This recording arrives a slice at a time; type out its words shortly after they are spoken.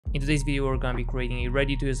In today's video, we're gonna be creating a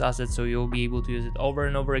ready-to-use asset so you'll be able to use it over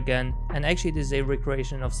and over again. And actually, this is a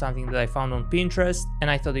recreation of something that I found on Pinterest,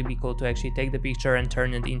 and I thought it'd be cool to actually take the picture and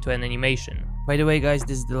turn it into an animation. By the way, guys,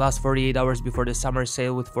 this is the last 48 hours before the summer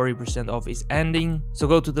sale with 40% off is ending. So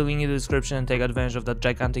go to the link in the description and take advantage of that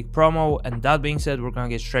gigantic promo. And that being said, we're gonna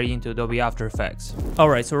get straight into Adobe After Effects.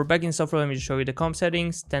 Alright, so we're back in software. Let me just show you the comp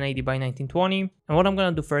settings, 1080 by 1920. And what I'm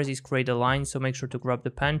gonna do first is create a line. So make sure to grab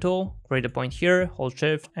the pen tool, create a point here, hold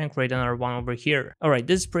shift, and create another one over here. Alright,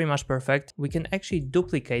 this is pretty much perfect. We can actually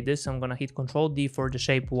duplicate this. I'm gonna hit Ctrl D for the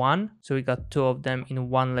shape 1. So we got two of them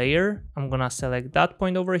in one layer. I'm gonna select that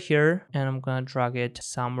point over here and I'm gonna drag it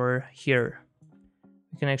somewhere here.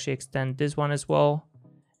 We can actually extend this one as well.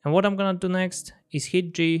 And what I'm gonna do next is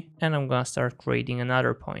hit G and I'm gonna start creating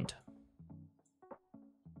another point.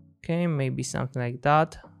 Okay, maybe something like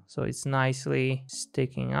that. So it's nicely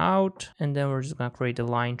sticking out. And then we're just gonna create a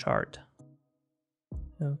line chart.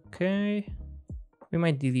 Okay. We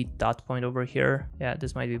might delete that point over here. Yeah,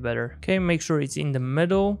 this might be better. Okay, make sure it's in the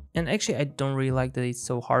middle. And actually, I don't really like that it's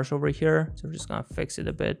so harsh over here. So we're just gonna fix it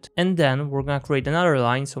a bit. And then we're gonna create another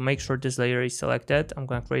line. So make sure this layer is selected. I'm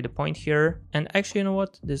gonna create a point here. And actually, you know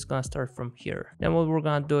what? This is gonna start from here. Then what we're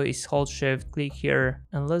gonna do is hold shift, click here,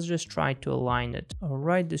 and let's just try to align it. All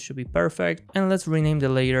right, this should be perfect. And let's rename the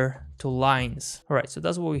layer to lines. All right, so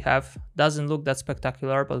that's what we have. Doesn't look that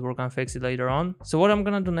spectacular, but we're gonna fix it later on. So what I'm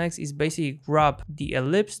gonna do next is basically grab the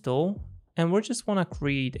ellipse tool and we just wanna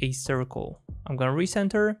create a circle. I'm gonna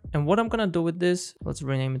recenter, and what I'm gonna do with this, let's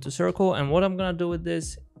rename it to circle. And what I'm gonna do with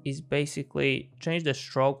this is basically change the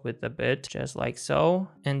stroke width a bit, just like so.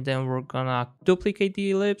 And then we're gonna duplicate the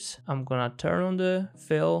ellipse. I'm gonna turn on the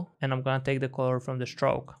fill and I'm gonna take the color from the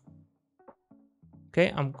stroke.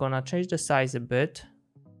 Okay, I'm gonna change the size a bit,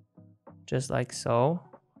 just like so.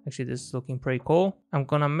 Actually, this is looking pretty cool. I'm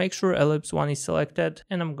gonna make sure ellipse 1 is selected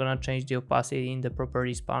and I'm gonna change the opacity in the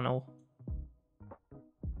properties panel.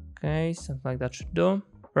 Okay, something like that should do.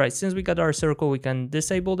 Right, since we got our circle, we can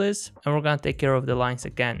disable this and we're gonna take care of the lines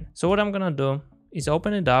again. So what I'm gonna do is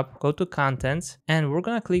open it up, go to contents, and we're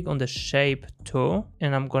gonna click on the shape tool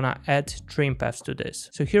and I'm gonna add trim paths to this.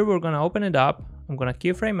 So here we're gonna open it up. I'm gonna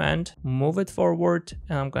keyframe end, move it forward,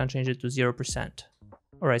 and I'm gonna change it to 0%.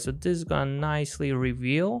 Alright, so this is gonna nicely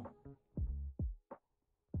reveal.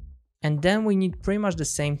 And then we need pretty much the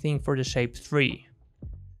same thing for the shape 3.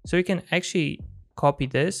 So you can actually copy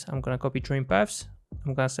this. I'm gonna copy trim paths.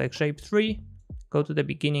 I'm gonna select shape 3, go to the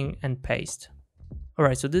beginning and paste.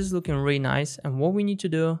 Alright, so this is looking really nice. And what we need to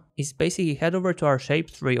do is basically head over to our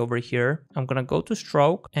shape 3 over here. I'm gonna go to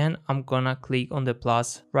stroke and I'm gonna click on the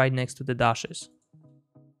plus right next to the dashes.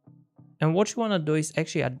 And what you want to do is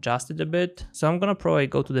actually adjust it a bit. So I'm going to probably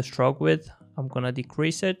go to the stroke width. I'm going to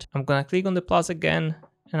decrease it. I'm going to click on the plus again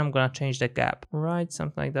and I'm going to change the gap. Right,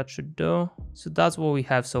 something like that should do. So that's what we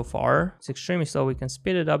have so far. It's extremely slow. We can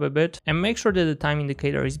speed it up a bit and make sure that the time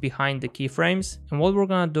indicator is behind the keyframes. And what we're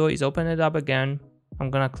going to do is open it up again. I'm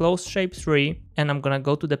gonna close shape 3 and I'm gonna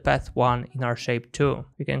go to the path 1 in our shape 2.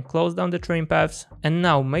 We can close down the trim paths and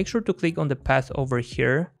now make sure to click on the path over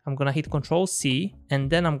here. I'm gonna hit Ctrl C and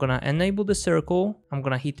then I'm gonna enable the circle. I'm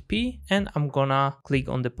gonna hit P and I'm gonna click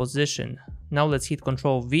on the position. Now let's hit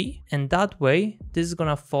Ctrl V and that way this is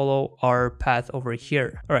gonna follow our path over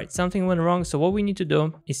here. Alright, something went wrong, so what we need to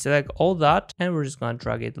do is select all that and we're just gonna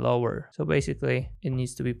drag it lower. So basically it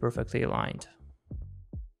needs to be perfectly aligned.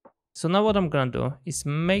 So now what I'm gonna do is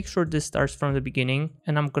make sure this starts from the beginning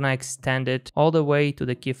and I'm gonna extend it all the way to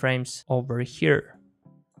the keyframes over here.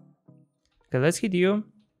 Okay, let's hit U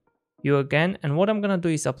again, and what I'm gonna do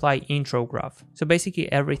is apply intro graph. So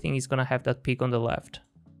basically everything is gonna have that peak on the left.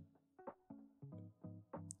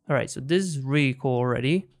 Alright, so this is really cool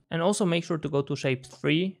already. And also make sure to go to shape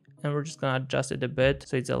 3 and we're just gonna adjust it a bit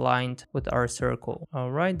so it's aligned with our circle.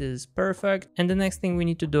 Alright, this is perfect. And the next thing we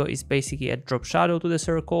need to do is basically add drop shadow to the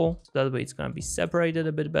circle. So that way it's gonna be separated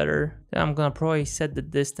a bit better. Then I'm gonna probably set the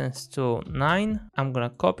distance to 9. I'm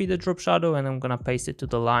gonna copy the drop shadow and I'm gonna paste it to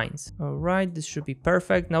the lines. Alright, this should be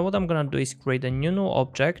perfect. Now what I'm gonna do is create a new null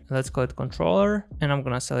object. Let's call it controller. And I'm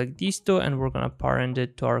gonna select these two and we're gonna parent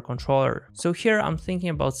it to our controller. So here I'm thinking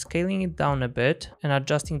about scaling it down a bit and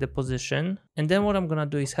adjusting the position. And then what I'm gonna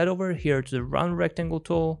do is head over here to the round rectangle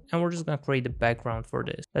tool and we're just gonna create the background for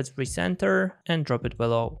this. Let's recenter and drop it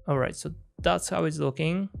below. Alright, so that's how it's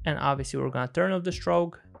looking. And obviously we're gonna turn off the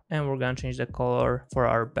stroke and we're gonna change the color for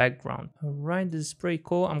our background. Alright, this is pretty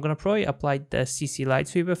cool. I'm gonna probably apply the CC light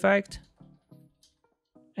sweep effect.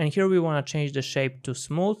 And here we wanna change the shape to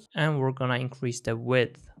smooth and we're gonna increase the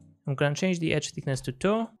width. I'm gonna change the edge thickness to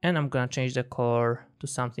 2 and I'm gonna change the color to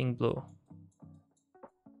something blue.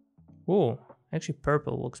 Ooh, Actually,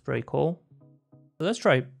 purple looks pretty cool. So let's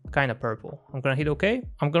try kind of purple. I'm gonna hit OK.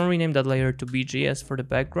 I'm gonna rename that layer to BG as for the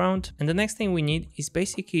background. And the next thing we need is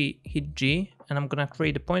basically hit G, and I'm gonna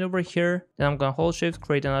create a point over here. Then I'm gonna hold shift,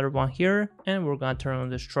 create another one here, and we're gonna turn on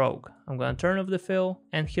the stroke. I'm gonna turn off the fill,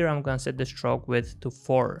 and here I'm gonna set the stroke width to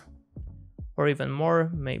 4. Or even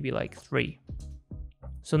more, maybe like 3.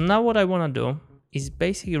 So now what I wanna do is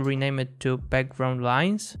basically rename it to background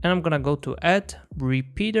lines, and I'm gonna go to add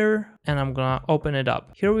repeater, and I'm gonna open it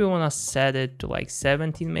up. Here we wanna set it to like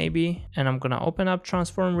 17 maybe, and I'm gonna open up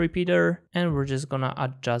transform repeater, and we're just gonna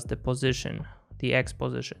adjust the position, the X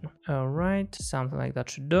position. All right, something like that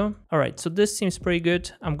should do. All right, so this seems pretty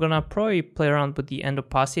good. I'm gonna probably play around with the end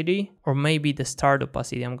opacity, or maybe the start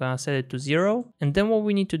opacity. I'm gonna set it to 0, and then what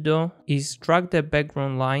we need to do is drag the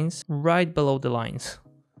background lines right below the lines.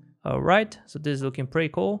 Alright, so this is looking pretty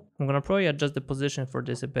cool. I'm gonna probably adjust the position for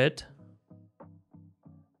this a bit.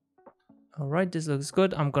 Alright, this looks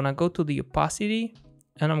good. I'm gonna go to the opacity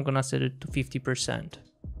and I'm gonna set it to 50%.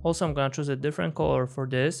 Also, I'm gonna choose a different color for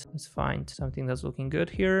this. Let's find something that's looking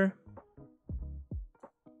good here.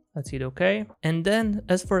 Let's hit OK. And then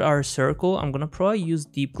as for our circle, I'm gonna probably use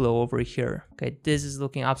deep glow over here. Okay, this is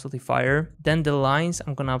looking absolutely fire. Then the lines,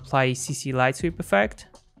 I'm gonna apply CC light sweep effect.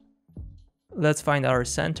 Let's find our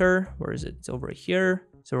center. Where is it? It's over here.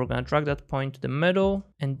 So we're gonna drag that point to the middle,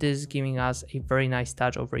 and this is giving us a very nice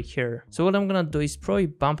touch over here. So what I'm gonna do is probably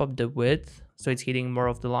bump up the width so it's hitting more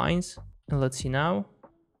of the lines. And let's see now.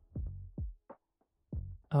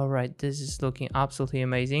 All right, this is looking absolutely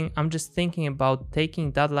amazing. I'm just thinking about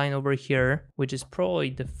taking that line over here, which is probably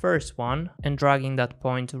the first one, and dragging that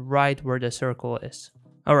point right where the circle is.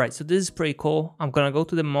 All right, so this is pretty cool. I'm gonna go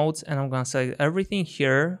to the modes and I'm gonna select everything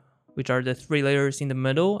here, which are the 3 layers in the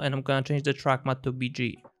middle, and I'm gonna change the track matte to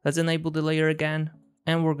BG. Let's enable the layer again,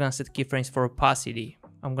 and we're gonna set keyframes for opacity.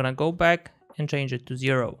 I'm gonna go back and change it to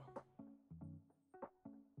 0.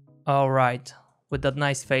 Alright, with that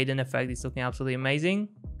nice fade in effect, it's looking absolutely amazing.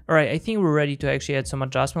 Alright, I think we're ready to actually add some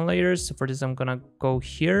adjustment layers. So for this, I'm gonna go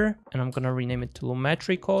here, and I'm gonna rename it to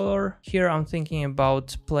Lumetri color. Here, I'm thinking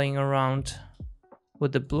about playing around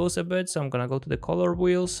with the blues a bit, so I'm gonna go to the color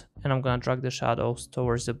wheels and I'm gonna drag the shadows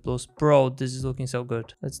towards the blues. Bro, this is looking so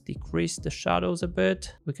good. Let's decrease the shadows a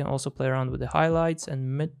bit. We can also play around with the highlights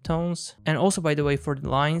and midtones. And also, by the way, for the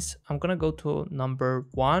lines, I'm gonna go to number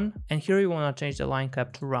 1, and here you wanna change the line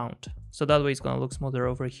cap to round. So that way it's gonna look smoother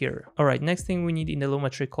over here. All right, next thing we need in the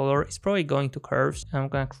Lumetri color is probably going to curves. And I'm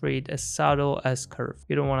gonna create a subtle S curve.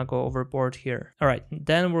 You don't wanna go overboard here. All right,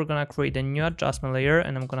 then we're gonna create a new adjustment layer,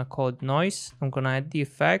 and I'm gonna call it noise. I'm gonna add the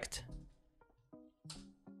effect,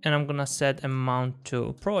 and I'm gonna set amount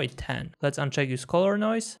to probably 10. Let's uncheck use color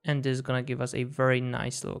noise, and this is gonna give us a very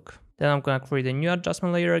nice look. Then I'm gonna create a new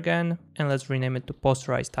adjustment layer again, and let's rename it to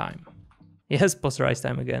posterize time. Yes, posterize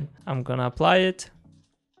time again. I'm gonna apply it,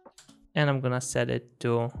 and I'm gonna set it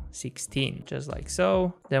to 16, just like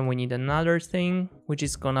so. Then we need another thing, which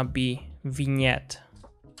is gonna be vignette.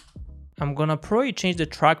 I'm gonna probably change the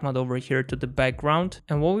track mode over here to the background,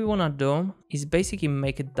 and what we wanna do is basically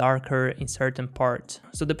make it darker in certain parts.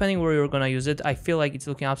 So depending where you're gonna use it, I feel like it's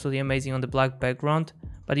looking absolutely amazing on the black background,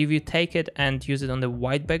 but if you take it and use it on the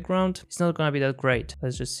white background, it's not gonna be that great.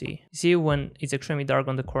 Let's just see. See, when it's extremely dark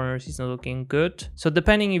on the corners, it's not looking good. So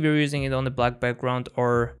depending if you're using it on the black background,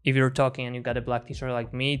 or if you're talking and you got a black t-shirt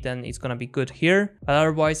like me, then it's gonna be good here. But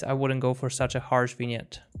otherwise, I wouldn't go for such a harsh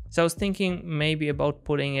vignette. So I was thinking maybe about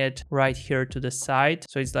putting it right here to the side,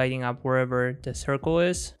 so it's lighting up wherever the circle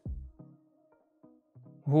is.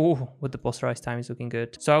 Ooh, with the posterized time is looking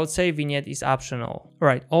good. So I would say vignette is optional. All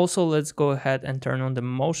right, also let's go ahead and turn on the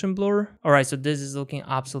motion blur. All right, so this is looking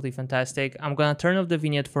absolutely fantastic. I'm gonna turn off the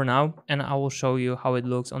vignette for now, and I will show you how it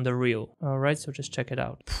looks on the reel. All right, so just check it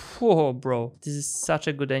out. Whoa, bro, this is such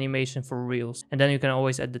a good animation for reels. And then you can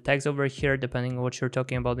always add the text over here, depending on what you're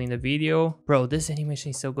talking about in the video. Bro, this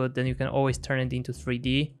animation is so good. Then you can always turn it into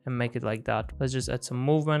 3D and make it like that. Let's just add some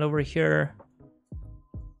movement over here.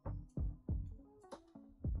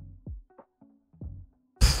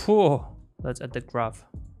 Whoa, let's add the graph.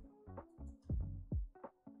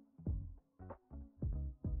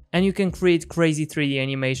 And you can create crazy 3D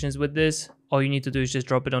animations with this. All you need to do is just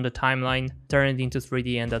drop it on the timeline, turn it into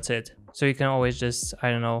 3D, and that's it. So you can always just, I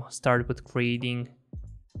don't know, start with creating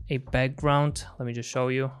a background. Let me just show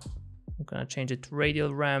you. I'm gonna change it to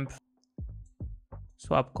radial ramp,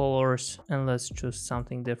 swap colors, and let's choose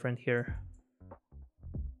something different here.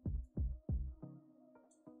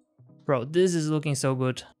 Bro, this is looking so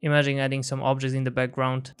good. Imagine adding some objects in the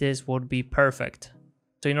background. This would be perfect.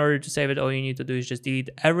 So in order to save it, all you need to do is just delete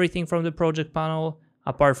everything from the project panel,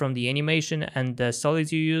 apart from the animation and the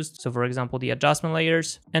solids you used. So for example, the adjustment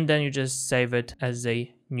layers, and then you just save it as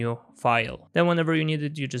a new file. Then whenever you need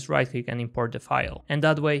it, you just right click and import the file. And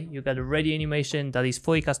that way you got a ready animation that is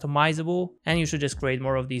fully customizable, and you should just create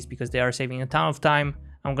more of these because they are saving a ton of time.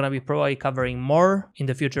 I'm gonna be probably covering more in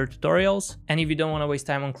the future tutorials. And if you don't wanna waste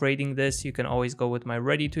time on creating this, you can always go with my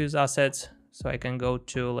ready to use assets. So I can go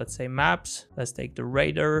to, let's say, maps. Let's take the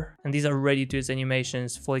radar, and these are ready to use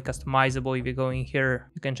animations, fully customizable. If you go in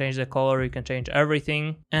here, you can change the color, you can change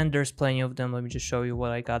everything, and there's plenty of them. Let me just show you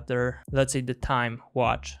what I got there. Let's say the time,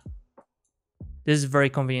 watch. This is very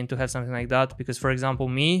convenient to have something like that because, for example,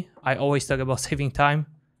 me, I always talk about saving time.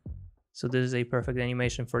 So this is a perfect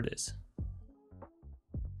animation for this.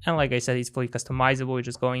 And like I said, it's fully customizable. You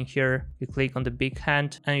just go in here, you click on the big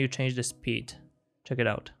hand, and you change the speed. Check it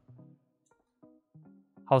out.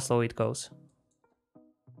 How slow it goes.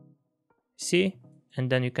 See? And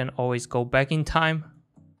then you can always go back in time.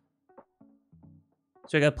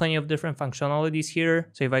 So I got plenty of different functionalities here.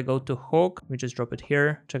 So if I go to hook, we just drop it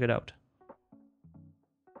here. Check it out.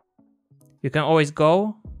 You can always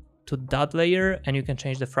go to that layer and you can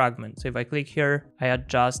change the fragment. So if I click here, I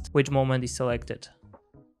adjust which moment is selected.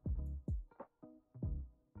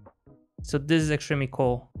 So this is extremely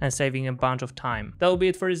cool and saving a bunch of time. That will be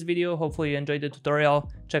it for this video. Hopefully you enjoyed the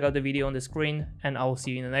tutorial. Check out the video on the screen and I will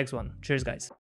see you in the next one. Cheers guys.